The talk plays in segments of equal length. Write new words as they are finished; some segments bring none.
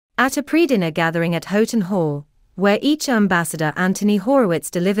At a pre-dinner gathering at Houghton Hall, where each Ambassador Anthony Horowitz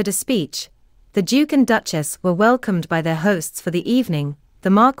delivered a speech, the Duke and Duchess were welcomed by their hosts for the evening,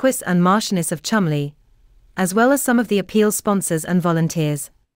 the Marquis and Marchioness of Cholmondeley, as well as some of the appeal sponsors and volunteers.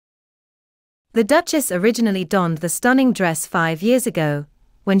 The Duchess originally donned the stunning dress 5 years ago,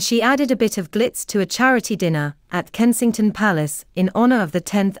 when she added a bit of glitz to a charity dinner at Kensington Palace in honor of the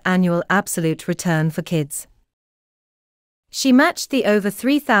 10th annual Absolute Return for Kids. She matched the over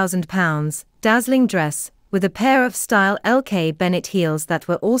 £3,000 dazzling dress with a pair of style LK Bennett heels that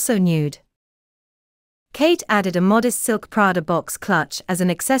were also nude. Kate added a modest silk Prada box clutch as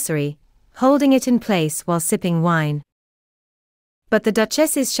an accessory, holding it in place while sipping wine. But the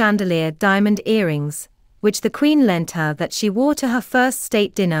Duchess's chandelier diamond earrings, which the Queen lent her that she wore to her first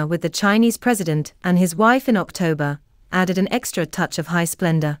state dinner with the Chinese president and his wife in October, added an extra touch of high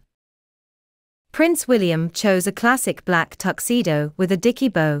splendor. Prince William chose a classic black tuxedo with a dicky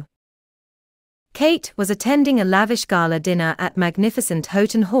bow. Kate was attending a lavish gala dinner at magnificent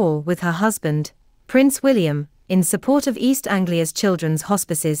Houghton Hall with her husband, Prince William, in support of East Anglia's Children's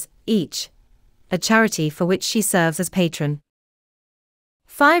Hospices, EACH, a charity for which she serves as patron.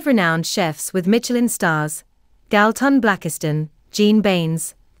 5 renowned chefs with Michelin stars, Galton Blackiston, Jean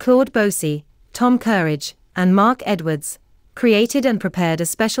Baines, Claude Bosi, Tom Courage, and Mark Edwards, created and prepared a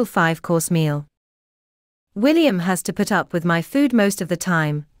special 5-course meal. "William has to put up with my food most of the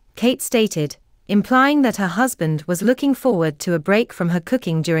time," Kate stated, implying that her husband was looking forward to a break from her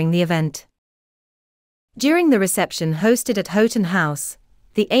cooking during the event. During the reception hosted at Houghton House,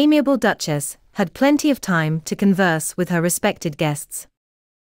 the amiable Duchess had plenty of time to converse with her respected guests.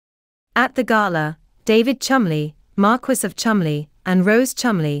 At the gala, David Cholmondeley, Marquis of Cholmondeley, and Rose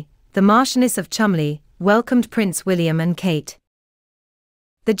Cholmondeley, the Marchioness of Cholmondeley, welcomed Prince William and Kate.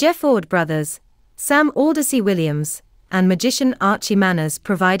 The Jefford brothers, Sam Aldersey Williams, and magician Archie Manners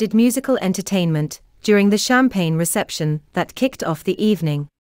provided musical entertainment during the champagne reception that kicked off the evening.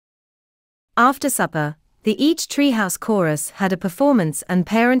 After supper, the Each Treehouse Chorus had a performance and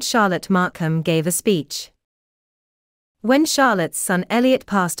parent Charlotte Markham gave a speech. When Charlotte's son Elliot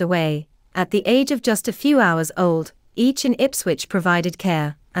passed away, at the age of just a few hours old, Each in Ipswich provided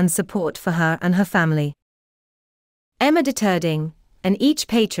care and support for her and her family. Emma Deterding, an Each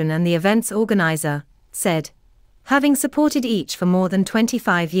patron and the event's organizer, said, "Having supported Each for more than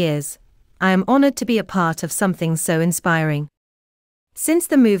 25 years, I am honored to be a part of something so inspiring. Since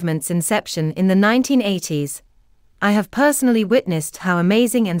the movement's inception in the 1980s, I have personally witnessed how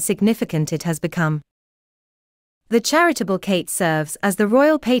amazing and significant it has become." The charitable Kate serves as the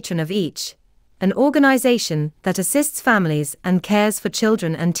royal patron of Each, an organization that assists families and cares for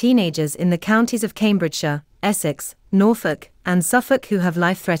children and teenagers in the counties of Cambridgeshire, Essex, Norfolk, and Suffolk who have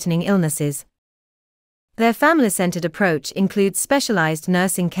life-threatening illnesses. Their family-centered approach includes specialized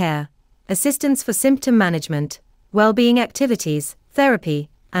nursing care, assistance for symptom management, well-being activities, therapy,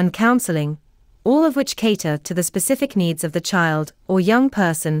 and counseling, all of which cater to the specific needs of the child or young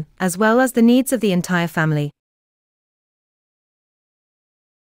person as well as the needs of the entire family.